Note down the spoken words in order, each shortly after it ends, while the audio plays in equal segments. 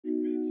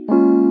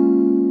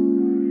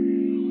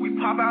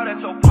Pop out at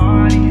your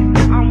party,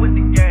 I'm with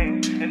the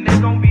gang, and it's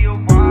gonna be a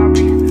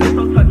robbery.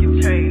 So tuck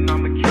your chain,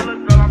 I'm a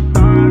killer, girl, I'm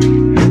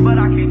sorry, but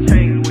I can't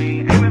change. We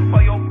ain't aiming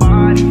for your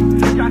body,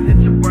 shots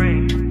at your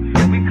brain.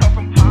 We come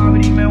from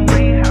poverty, man, we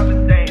ain't have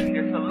a thing.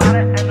 There's a lot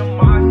of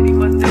animosity,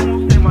 but they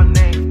won't say my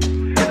name.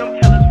 Them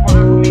killers run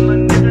for me,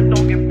 little niggas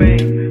don't get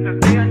banged. Cause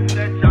they do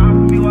that job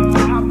for me while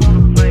I hop on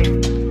a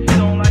plane. She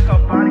don't like her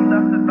body,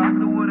 left the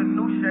doctor with a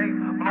new shape.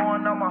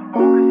 Blowing up my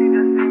phone cause she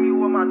just see me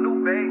with my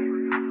new babe.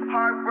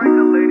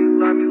 Heartbreaker,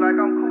 ladies love me like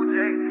I'm Cool J.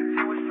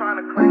 She was trying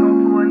to cling on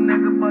to a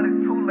nigga, but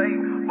it's too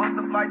late. Bust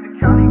the flight to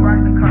Cali,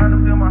 racks and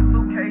condoms in my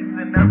suitcase.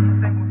 And every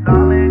single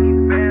dollar in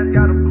these bands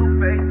got a blue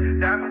face.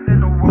 Diamonds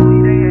in the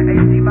rollie, they in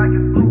HD like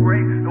it's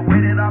Blu-ray. The way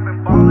that I've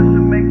been ballin'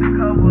 should make the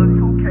cover of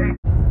 2K.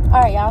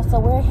 Alright, y'all,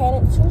 so we're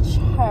headed to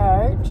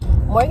church.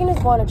 Morgan is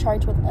going to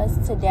church with us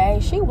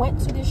today. She went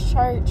to this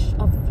church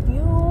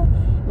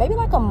maybe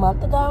like a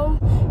month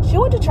ago. She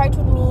went to church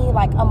with me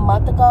like a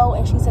month ago,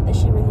 and she said that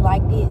she really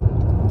liked it.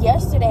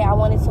 Yesterday I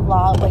wanted to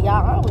vlog, but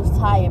y'all, I was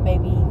tired,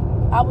 baby.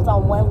 I was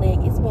on one leg.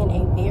 It's been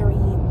a very,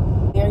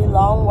 very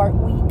long work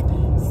week,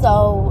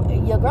 so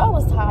your girl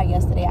was tired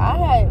yesterday. I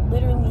had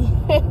literally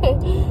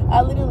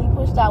I literally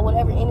pushed out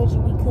whatever energy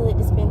we could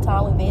to spend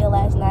time with Vail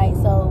last night.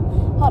 So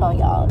hold on,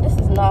 y'all, this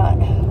is not,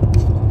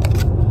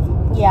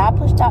 yeah, I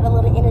pushed out the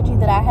little energy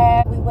that I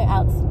had. We went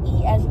out to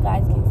eat, as you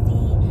guys can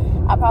see.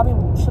 I probably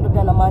should have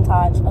done a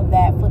montage of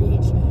that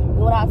footage.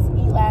 We went out to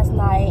eat last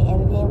night,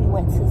 and then we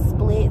went to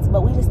Splits,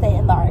 but we just stayed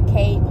in the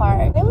arcade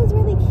part. It was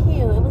really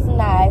cute. It was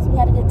nice. We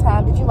had a good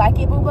time. Did you like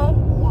it, Booba?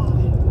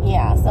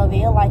 Yeah. Yeah, so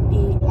Vail liked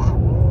it.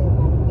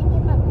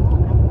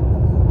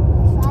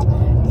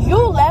 You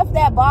left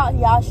that ball,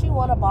 y'all. She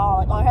won a ball.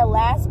 Like, on her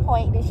last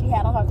point that she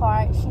had on her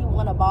card, she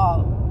won a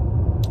ball.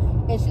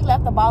 And she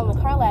left the ball in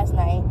the car last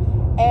night.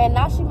 And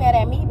now she mad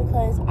at me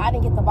because I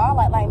didn't get the ball.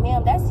 Like,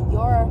 ma'am, that's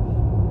your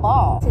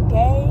ball.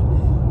 Today,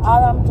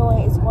 all I'm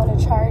doing is going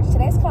to church.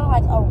 Today's kind of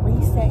like a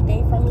reset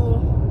day for me.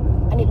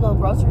 I need to go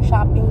grocery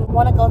shopping. I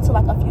want to go to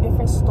like a few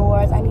different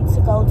stores. I need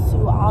to go to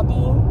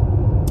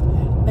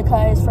Aldi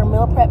because for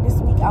meal prep this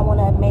week, I want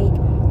to make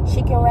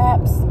chicken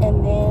wraps,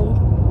 and then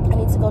I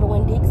need to go to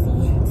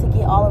Winn-Dixie to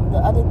get all of the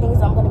other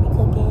things I'm going to be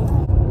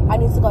cooking. I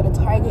need to go to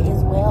Target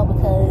as well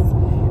because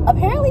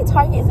apparently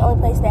Target is the only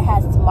place that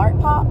has Smart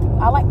Pop.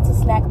 I like to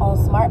snack on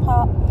Smart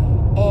Pop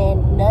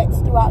and nuts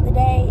throughout the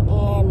day,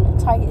 and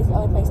Target is the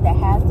only place that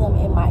has them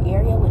in my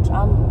area, which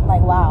I'm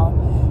like, wow.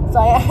 So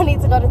I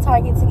need to go to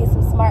Target to get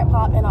some Smart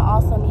Pop, and I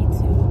also need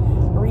to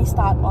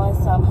restock on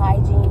some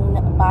hygiene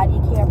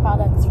body care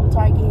products from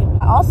Target.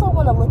 I also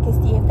want to look and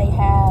see if they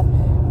have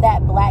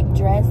that black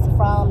dress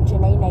from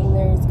Janae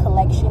Naylor's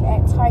collection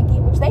at Target,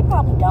 which they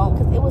probably don't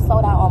because it was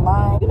sold out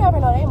online. You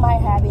never know, they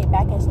might have it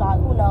back in stock,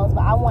 who knows,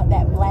 but I want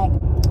that black.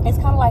 It's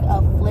kind of like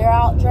a flare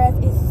out dress.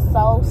 It's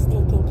so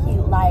stinking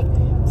cute, like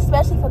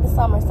especially for the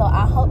summer. So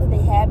I hope that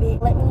they have it.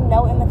 Let me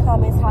know in the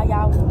comments how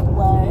y'all week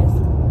was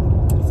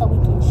so we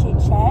can chit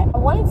chat. I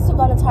wanted to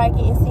go to Target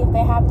and see if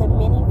they have the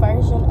mini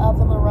version of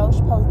the La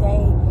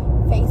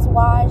Roche-Posay face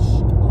wash.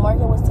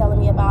 Morgan was telling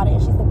me about it,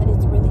 and she said that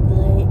it's really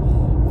good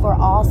for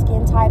all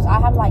skin types. I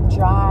have like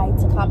dry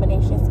to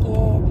combination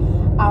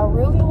skin. I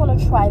really want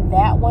to try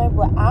that one,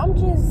 but I'm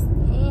just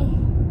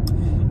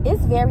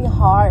it's very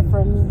hard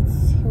for me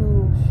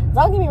to,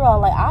 don't get me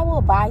wrong, like I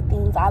will buy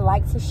things, I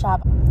like to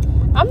shop.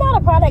 I'm not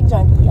a product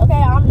junkie, okay?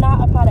 I'm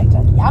not a product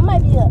junkie. I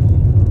might be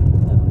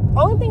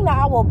only thing that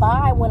I will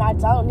buy when I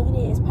don't need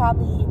it is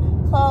probably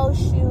clothes,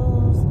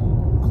 shoes,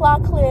 claw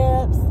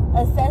clips,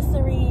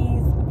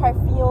 accessories,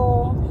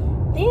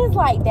 perfume, things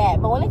like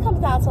that. But when it comes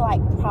down to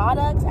like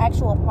products,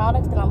 actual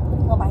products that I'm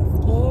putting on my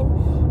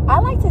skin, I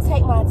like to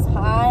take my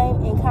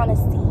time and kind of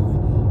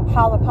see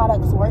how the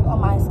products work on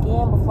my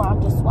skin before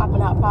I'm just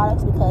swapping out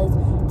products because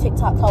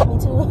TikTok told me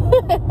to.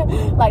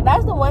 Like,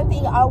 that's the one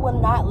thing I will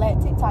not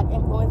let TikTok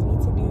influence me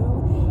to do,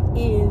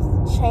 is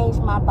change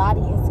my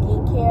body and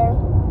skincare.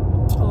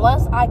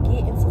 Once I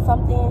get into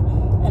something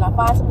and I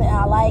find something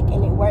I like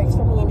and it works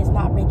for me and it's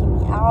not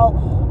breaking me out,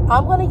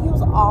 I'm going to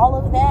use all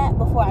of that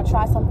before I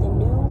try something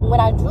new. When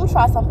I do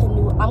try something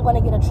new, I'm going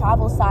to get a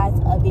travel size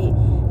of it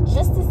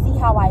just to see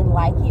how I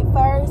like it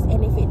first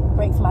and if it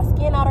breaks my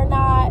skin out or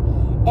not.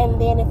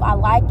 And then if I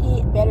like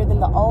it better than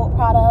the old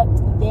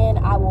product, then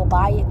I will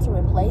buy it to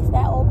replace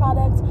that old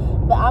product.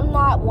 But I'm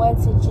not one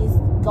to just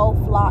go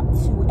flock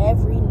to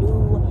every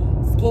new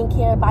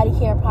skincare, body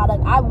care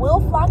product. I will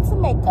flock to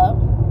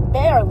makeup,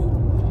 barely.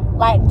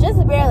 Like,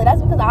 just barely.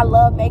 That's because I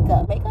love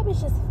makeup. Makeup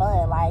is just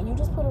fun. Like, you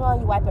just put it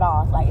on, you wipe it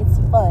off. Like, it's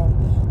fun.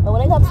 But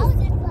when it comes to... How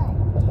is it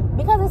fun?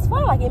 Because it's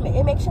fun. Like, it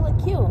makes you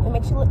look cute. It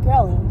makes you look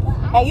girly.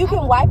 And you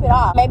can wipe it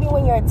off. Maybe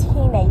when you're a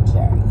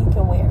teenager, you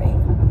can wear it.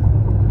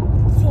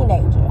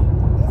 Teenager.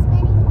 This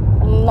many?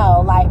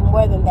 No, like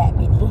more than that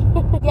many.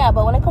 Yeah,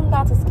 but when it comes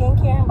down to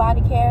skincare and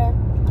body care,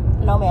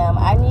 no ma'am.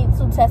 I need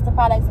to test the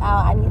products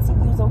out. I need to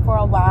use them for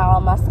a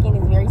while. My skin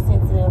is very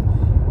sensitive.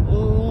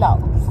 No.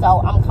 So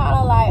I'm kind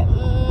of like,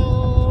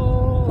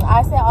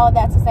 I said all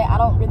that to say I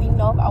don't really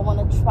know if I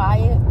want to try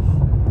it.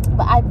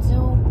 But I do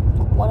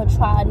want to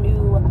try a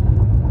new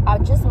I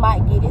just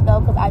might get it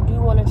though, because I do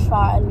want to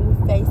try a new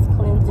face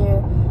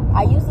cleanser.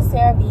 I use the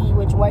CeraVe,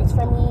 which works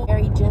for me,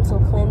 very gentle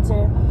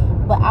cleanser,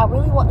 but I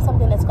really want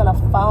something that's gonna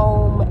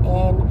foam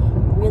and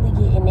really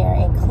get in there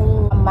and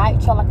clean. I might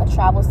try like a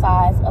travel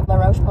size of La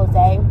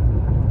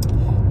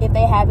Roche-Posay if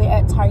they have it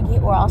at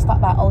Target, or I'll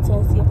stop by Ulta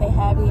and see if they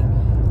have it.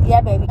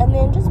 Yeah, baby. And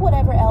then just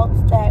whatever else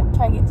that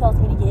Target tells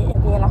me to get.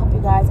 Again, I hope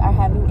you guys are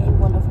having a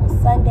wonderful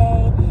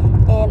Sunday,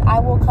 and I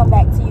will come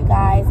back to you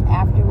guys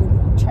after we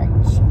leave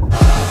church.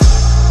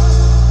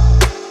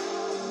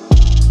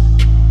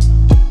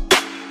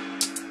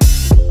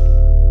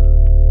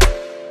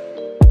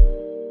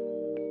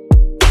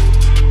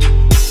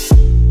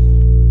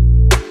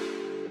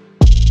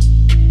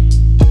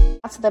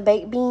 The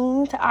baked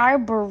beans are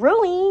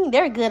brewing.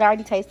 They're good. I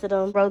already tasted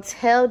them.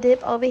 Rotel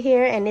dip over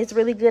here, and it's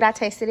really good. I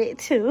tasted it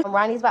too.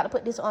 Ronnie's about to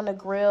put this on the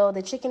grill.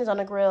 The chicken is on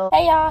the grill.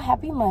 Hey y'all,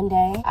 happy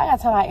Monday. I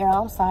gotta turn my air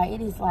on. I'm sorry,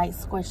 it is like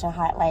scorching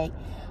hot. Like,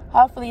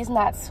 hopefully it's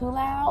not too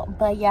loud,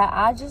 but yeah,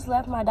 I just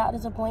left my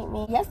doctor's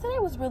appointment. Yesterday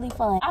was really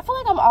fun. I feel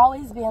like I'm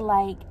always been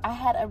like, I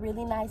had a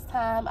really nice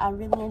time. I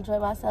really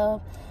enjoyed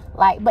myself.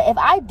 Like, but if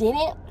I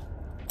didn't,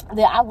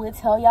 then I would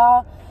tell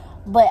y'all.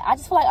 But I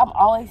just feel like I'm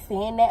always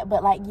saying that.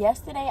 But like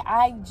yesterday,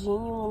 I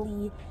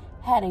genuinely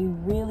had a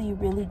really,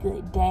 really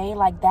good day.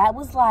 Like, that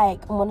was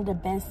like one of the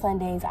best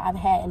Sundays I've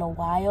had in a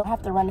while. I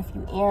have to run a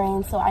few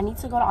errands, so I need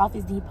to go to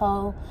Office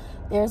Depot.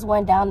 There's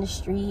one down the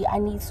street. I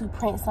need to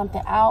print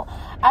something out.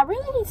 I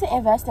really need to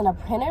invest in a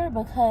printer,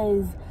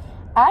 because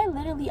I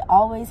literally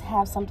always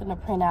have something to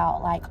print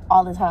out, like,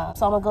 all the time.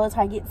 So I'm gonna go to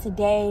Target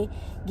today,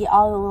 get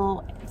all the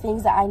little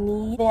things that I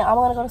need. Then I'm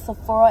gonna go to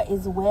Sephora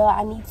as well.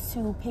 I need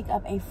to pick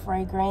up a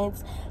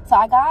fragrance. So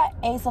I got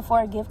a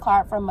Sephora gift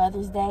card for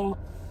Mother's Day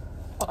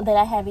that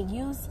I haven't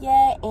used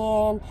yet,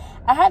 and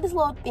I had this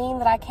little theme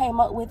that I came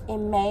up with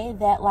in May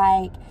that,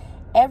 like,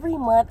 every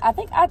month, I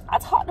think I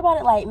talked about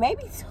it like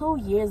maybe 2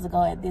 years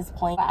ago at this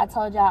point. I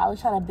told y'all I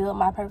was trying to build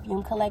my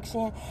perfume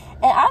collection,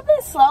 and I've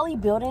been slowly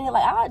building it.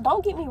 Like,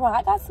 don't get me wrong,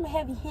 I got some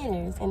heavy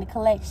hitters in the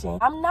collection.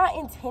 I'm not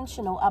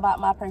intentional about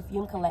my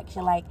perfume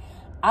collection. Like,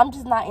 I'm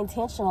just not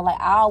intentional. Like,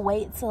 I'll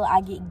wait till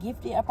I get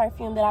gifted a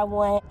perfume that I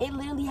want. It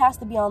literally has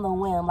to be on the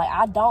whim. Like,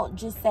 I don't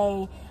just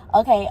say,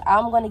 okay,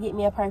 I'm gonna get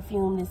me a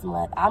perfume this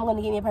month, I'm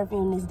gonna get me a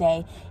perfume this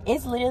day.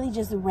 It's literally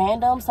just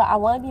random. So I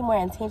want to be more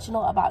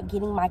intentional about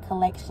getting my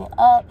collection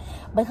up,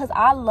 because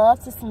I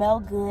love to smell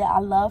good. I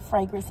love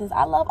fragrances.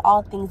 I love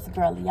all things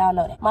girly. Y'all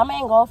know that. My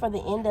main goal for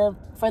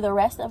the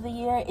rest of the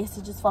year is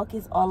to just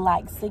focus on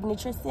like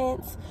signature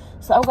scents.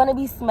 So I'm gonna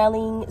be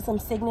smelling some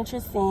signature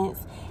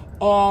scents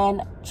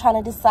and trying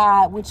to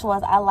decide which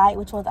ones I like,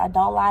 which ones I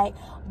don't like.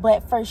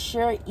 But for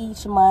sure,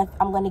 each month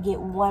I'm gonna get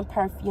one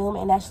perfume,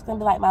 and that's just gonna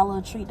be like my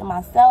little treat to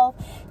myself,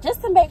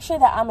 just to make sure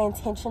that I'm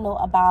intentional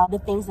about the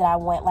things that I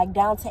want, like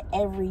down to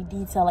every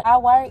detail. Like, I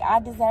work, I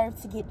deserve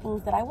to get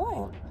things that I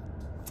want.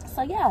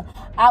 So yeah,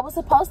 I was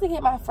supposed to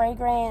get my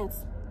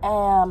fragrance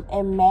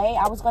in May.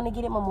 I was going to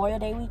get it Memorial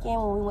Day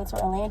weekend when we went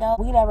to Orlando.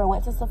 We never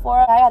went to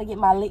Sephora. I got to get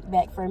my lick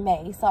back for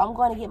May. So I'm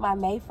going to get my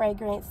May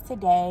fragrance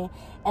today,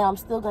 and I'm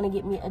still going to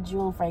get me a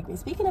June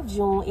fragrance. Speaking of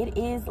June, it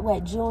is,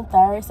 what, June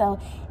 3rd? So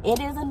it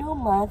is a new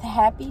month.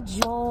 Happy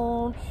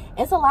June.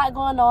 It's a lot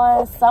going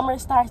on. Summer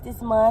starts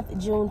this month.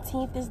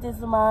 Juneteenth is this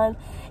month.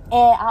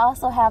 And I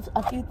also have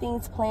a few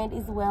things planned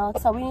as well.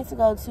 So we need to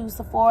go to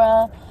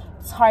Sephora,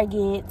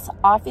 Target,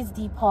 Office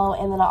Depot,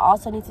 and then I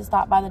also need to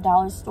stop by the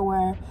dollar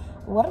store.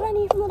 What did I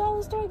need from the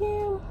dollar store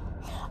again?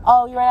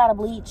 Oh, we ran out of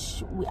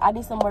bleach. I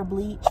need some more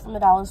bleach from the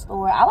dollar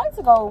store. I like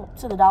to go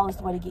to the dollar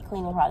store to get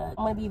cleaning products.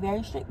 I'm going to be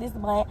very strict this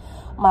month.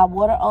 My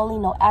water only,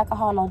 no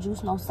alcohol, no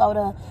juice, no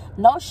soda,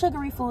 no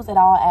sugary foods at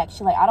all,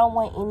 actually. Like, I don't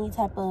want any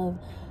type of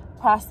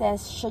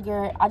processed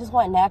sugar. I just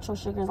want natural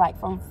sugars, like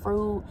from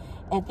fruit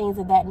and things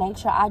of that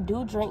nature. I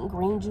do drink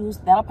green juice.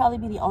 That'll probably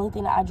be the only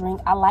thing that I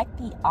drink. I like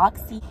the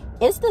Oxy.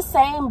 It's the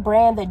same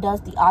brand that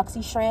does the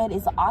Oxy Shred.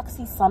 It's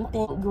Oxy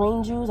something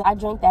green juice. I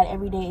drink that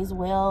every day as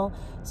well,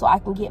 so I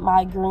can get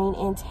my green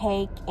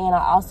intake, and I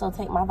also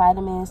take my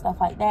vitamins, stuff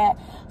like that.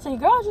 So your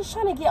girl just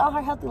trying to get on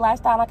her healthy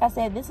lifestyle. Like I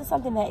said, this is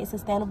something that is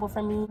sustainable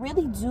for me.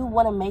 Really do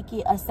want to make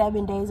it a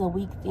 7 days a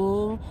week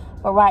thing,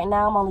 but right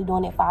now I'm only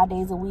doing it 5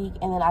 days a week,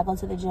 and then I go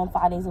to the gym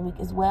 5 days a week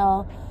as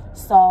well.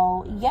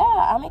 So yeah,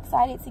 I'm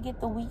excited to get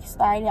the week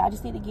started. I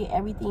just need to get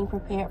everything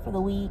prepared for the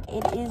week.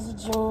 It is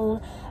June.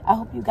 I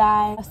hope you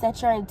guys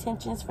set your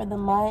intentions for the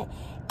month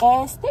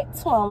and stick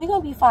to them. We're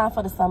gonna be fine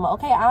for the summer,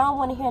 okay? I don't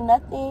want to hear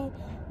nothing,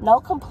 no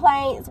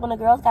complaints when the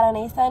girls got on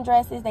their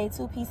sundresses, they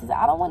two pieces.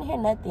 I don't want to hear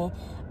nothing,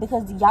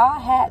 because y'all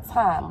had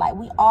time. Like,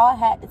 we all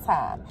had the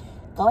time.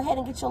 Go ahead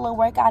and get your little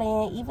workout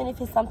in, even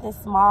if it's something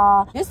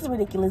small. This is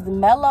ridiculous.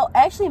 Mello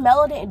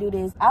didn't do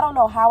this. I don't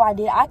know how I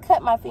did. I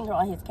cut my finger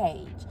on his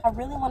cage. I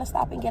really want to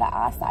stop and get an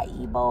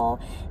acai bowl.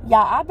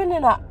 Y'all, I've been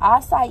in an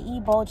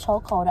acai bowl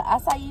chokehold. The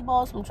acai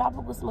bowls from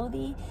Tropical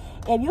Smoothie.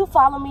 If you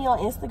follow me on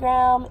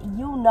Instagram,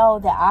 you know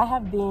that I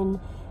have been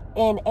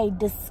in a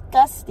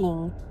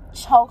disgusting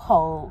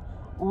chokehold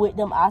with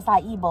them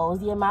acai bowls.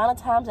 The amount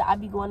of times that I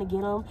be going to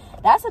get them,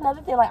 that's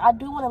another thing. Like, I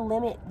do want to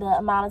limit the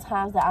amount of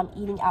times that I'm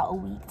eating out a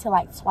week to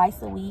like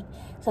twice a week.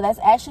 So that's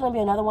actually gonna be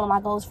another one of my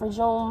goals for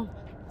June.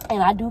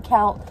 And I do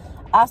count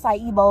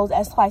acai bowls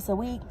as twice a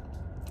week.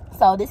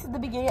 So this is the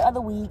beginning of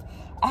the week.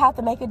 I have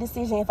to make a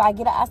decision. If I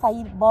get an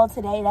acai bowl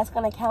today, that's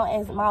gonna count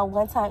as my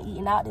one time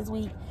eating out this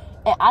week,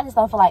 and I just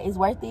don't feel like it's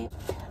worth it.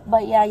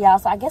 But yeah, y'all,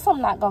 so I guess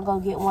I'm not gonna go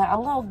get one.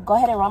 I'm gonna go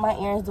ahead and run my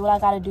errands, do what I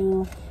gotta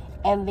do,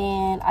 and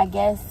then I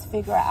guess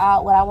figure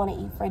out what I want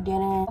to eat for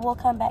dinner. We'll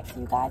come back to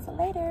you guys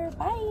later.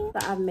 Bye.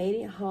 So I've made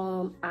it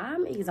home.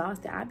 I'm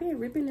exhausted. I've been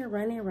ripping and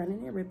running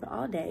and ripping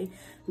all day.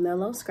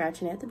 Melo's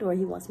scratching at the door.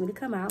 He wants me to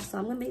come out, so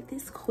I'm gonna make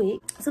this quick.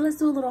 So let's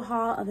do a little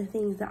haul of the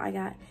things that I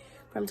got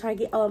from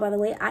Target. Oh, by the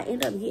way, I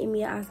ended up getting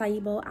me an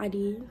acai bowl. I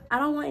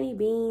don't want any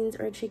beans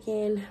or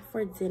chicken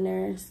for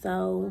dinner,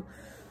 so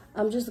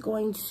I'm just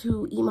going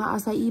to eat my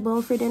acai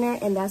bowl for dinner,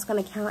 and that's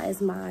going to count as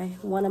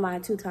one of my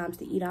 2 times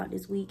to eat out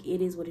this week.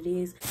 It is what it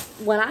is.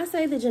 When I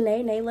say the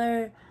Janae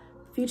Naylor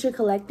Future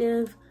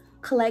Collective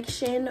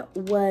collection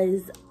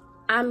was,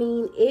 I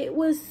mean, it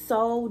was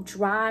so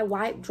dry,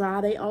 wiped dry.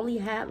 They only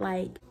had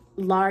like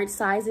large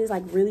sizes,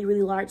 like really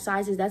large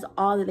sizes. That's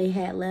all that they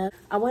had left.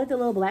 I wanted the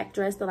little black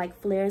dress that like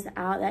flares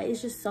out. That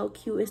is just so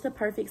cute. It's the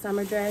perfect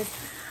summer dress,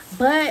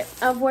 but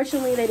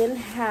unfortunately they didn't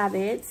have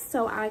it,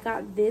 so I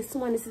got this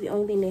one. This is the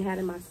only thing they had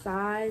in my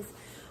size,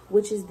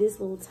 which is this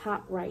little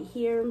top right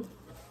here.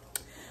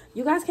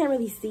 You guys can't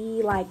really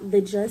see like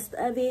the gist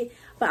of it,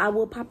 but I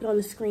will pop it on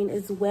the screen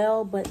as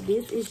well. But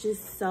this is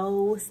just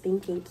so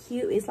stinking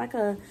cute. It's like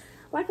a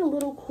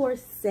little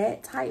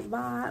corset type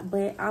vibe,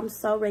 but I'm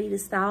so ready to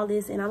style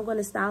this, and I'm going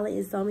to style it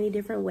in so many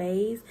different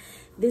ways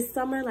this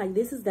summer. Like,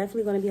 this is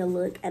definitely going to be a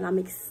look, and I'm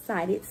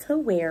excited to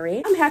wear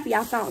it. I'm happy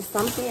I found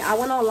something. I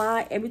went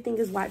online, everything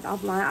is wiped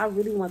offline. I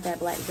really want that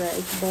black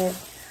dress, but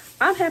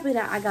I'm happy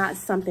that I got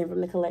something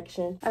from the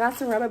collection. I got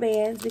some rubber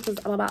bands because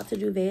I'm about to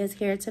do Vez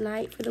hair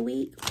tonight for the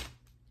week,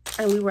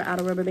 and we were out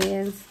of rubber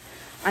bands.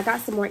 I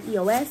got some more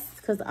EOS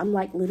because I'm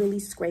like literally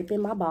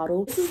scraping my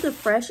bottle. This is the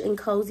Fresh and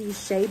Cozy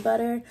Shea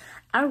Butter.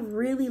 I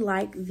really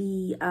like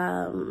the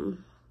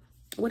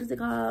what is it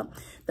called,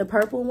 the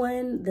purple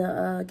one,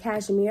 the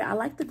cashmere. I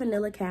like the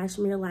vanilla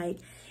cashmere. Like,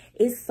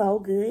 it's so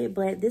good,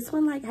 but this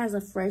one like has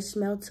a fresh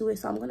smell to it,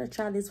 so I'm gonna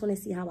try this one and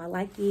see how I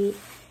like it.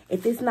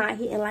 If it's not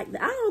hitting like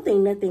that, I don't think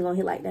nothing gonna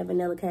hit like that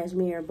vanilla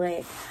cashmere,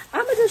 but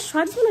I'm gonna just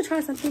want to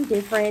try something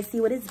different, see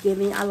what it's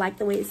giving. I like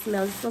the way it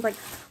smells. It smells like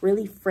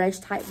really fresh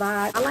type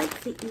vibe. I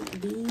like to eat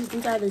these.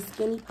 These are the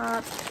Skinny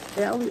Pops.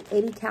 They're only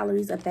 80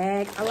 calories a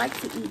bag. I like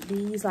to eat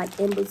these like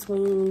in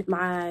between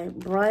my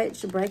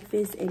brunch,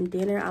 breakfast, and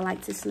dinner. I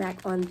like to snack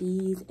on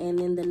these and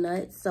then the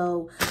nuts.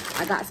 So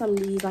I got some of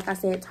these. Like I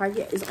said,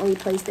 Target is the only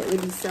place that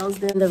really sells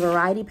them, the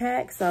variety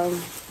pack. So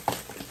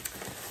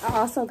I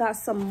also got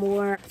some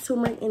more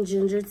turmeric and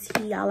ginger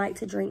tea. I like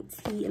to drink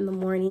tea in the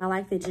morning. I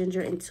like the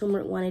ginger and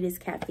turmeric one. It is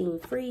caffeine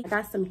free. I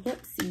got some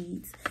hemp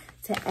seeds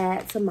to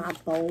add to my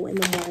bowl in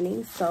the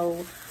morning.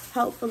 So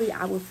hopefully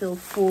I will feel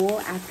full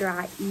after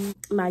I eat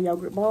my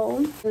yogurt bowl.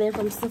 And then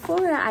from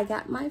Sephora, I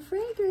got my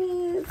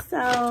fragrance.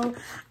 So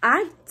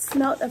I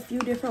smelled a few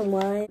different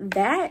ones.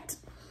 That,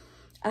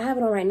 I have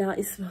it on right now.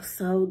 It smells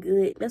so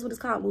good. That's what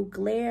it's called.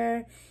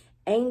 Mugler,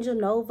 Angel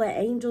Nova,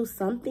 Angel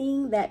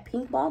something. That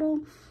pink bottle.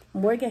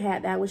 Morgan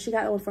had that when she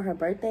got one for her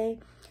birthday.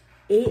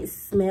 It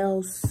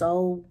smells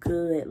so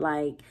good.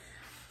 Like,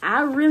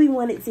 I really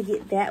wanted to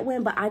get that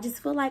one, but I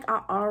just feel like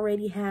I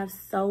already have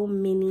so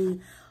many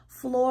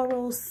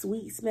floral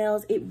sweet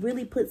smells. It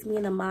really puts me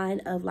in the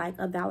mind of like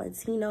a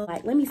Valentino.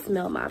 Like, let me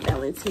smell my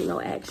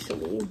Valentino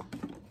actually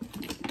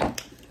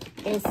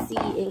and see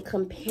and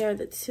compare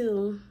the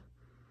two.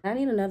 I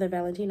need another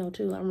Valentino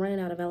too. I'm running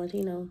out of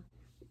Valentino.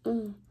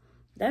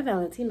 That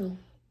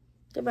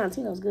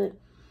Valentino's good.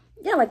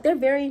 Yeah, like they're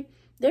very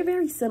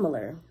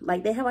similar.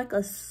 Like, they have like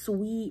a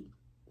sweet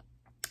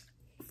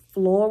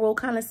floral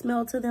kind of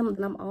smell to them,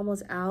 and I'm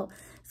almost out,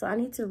 so I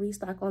need to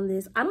restock on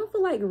this. I don't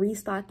feel like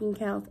restocking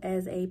counts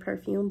as a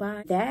perfume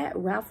buy. That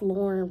Ralph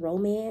Lauren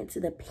Romance,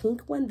 the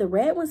pink one, the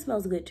red one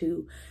smells good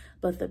too,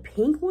 but the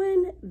pink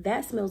one,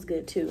 that smells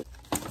good too.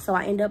 So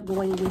I end up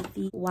going with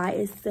the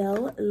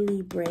YSL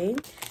Libre.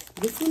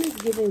 This one is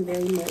giving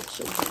very much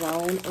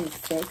grown and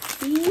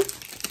sexy.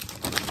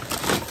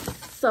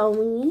 So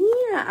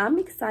yeah, I'm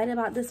excited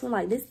about this one.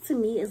 Like, this to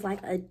me is like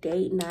a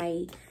date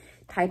night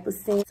type of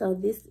scent. So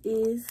this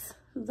is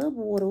the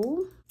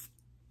bottle.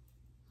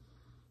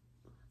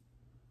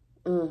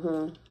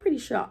 Pretty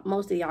sure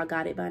most of y'all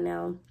got it by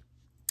now.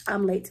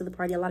 I'm late to the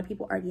party. A lot of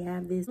people already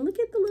have this. Look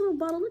at the little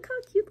bottle. Look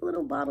how cute the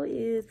little bottle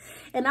is.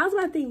 And that was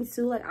my thing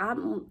too. Like,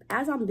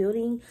 as I'm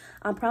building,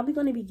 I'm probably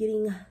going to be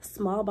getting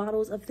small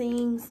bottles of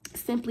things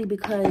simply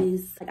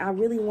because like, I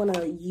really want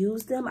to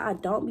use them. I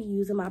don't be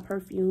using my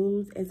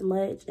perfumes as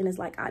much, and it's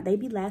like they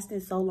be lasting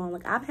so long.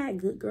 Like, I've had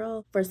Good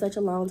Girl for such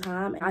a long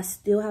time. I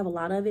still have a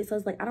lot of it, so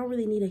it's like I don't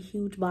really need a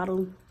huge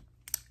bottle.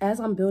 As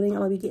I'm building, I'm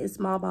gonna be getting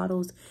small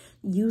bottles,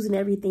 using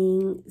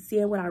everything,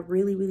 seeing what I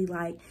really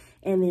like,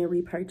 and then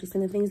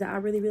repurchasing the things that I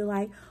really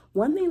like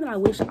One thing that I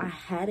wish I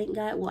hadn't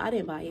got, well, I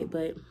didn't buy it,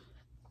 but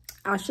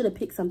I should have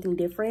picked something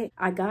different.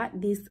 I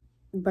got this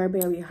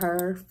Burberry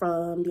Her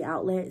from the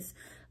outlets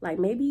like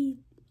maybe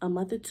a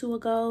month or two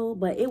ago,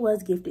 but it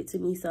was gifted to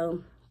me,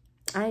 so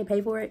I ain't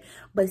pay for it.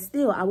 But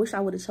still, I wish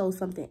I would have chose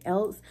something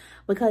else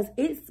because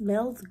it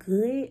smells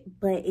good,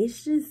 but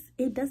it's just,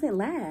 it doesn't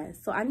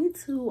last. So I need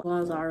to go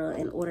on Zara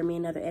and order me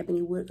another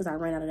ebony wood because I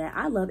ran out of that.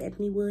 I love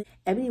ebony wood.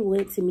 Ebony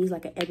wood to me is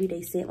like an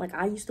everyday scent. Like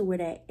I used to wear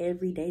that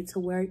every day to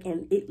work,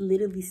 and it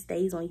literally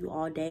stays on you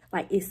all day.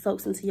 Like it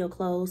soaks into your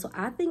clothes. So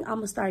I think I'm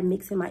gonna start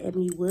mixing my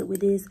ebony wood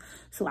with this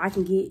so I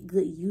can get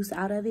good use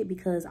out of it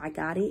because I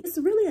got it. It's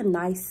really a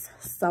nice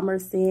summer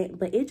scent,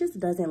 but it just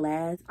doesn't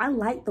last. I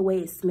like the way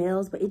it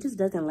smells, but it just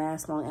doesn't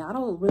last long. And I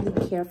don't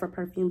really care for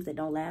perfumes that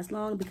don't last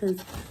long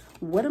because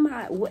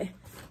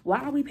why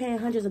are we paying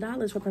hundreds of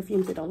dollars for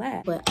perfumes that don't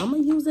last? But I'm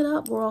gonna use it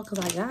up, girl, because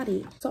I got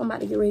it. So I'm about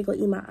to get ready to go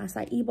eat my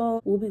acai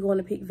bowl. We'll be going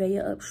to pick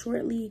Vaya up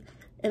shortly.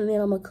 And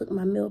then I'm gonna cook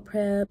my meal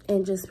prep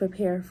and just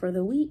prepare for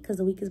the week because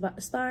the week is about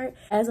to start.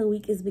 As a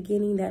week is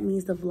beginning, that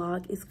means the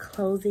vlog is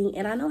closing.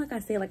 And I know, like I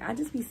said, like I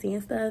just be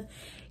saying stuff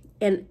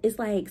and it's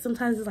like,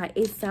 sometimes it's like,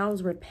 it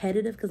sounds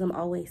repetitive because I'm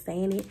always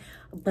saying it.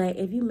 But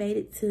if you made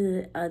it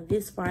to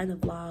this far in the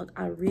vlog,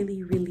 I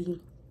really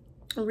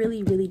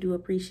do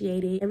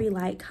appreciate it. Every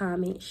like,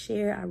 comment,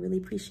 share, I really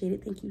appreciate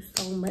it. Thank you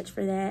so much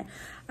for that.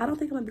 I don't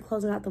think I'm gonna be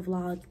closing out the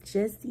vlog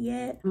just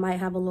yet. I might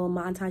have a little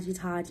montage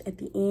at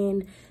the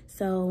end,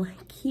 so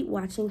keep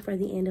watching for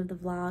the end of the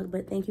vlog.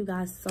 But thank you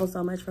guys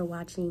so much for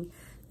watching.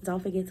 Don't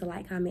forget to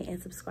like, comment,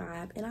 and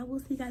subscribe, and I will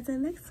see you guys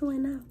in the next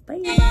one.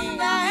 Bye.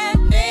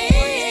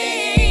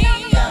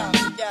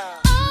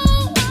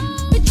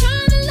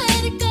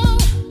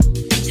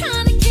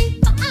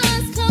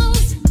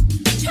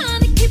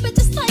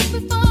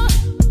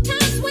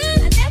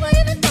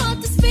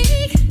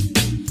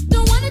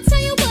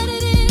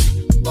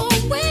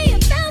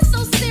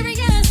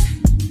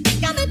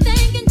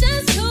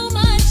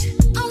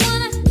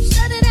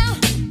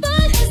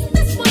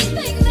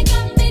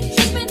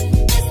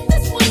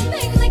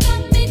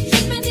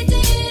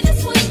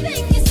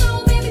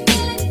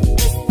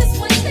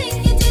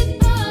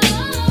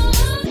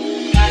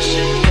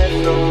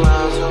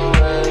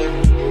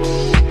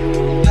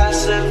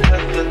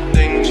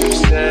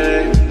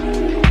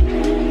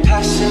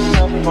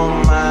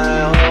 On my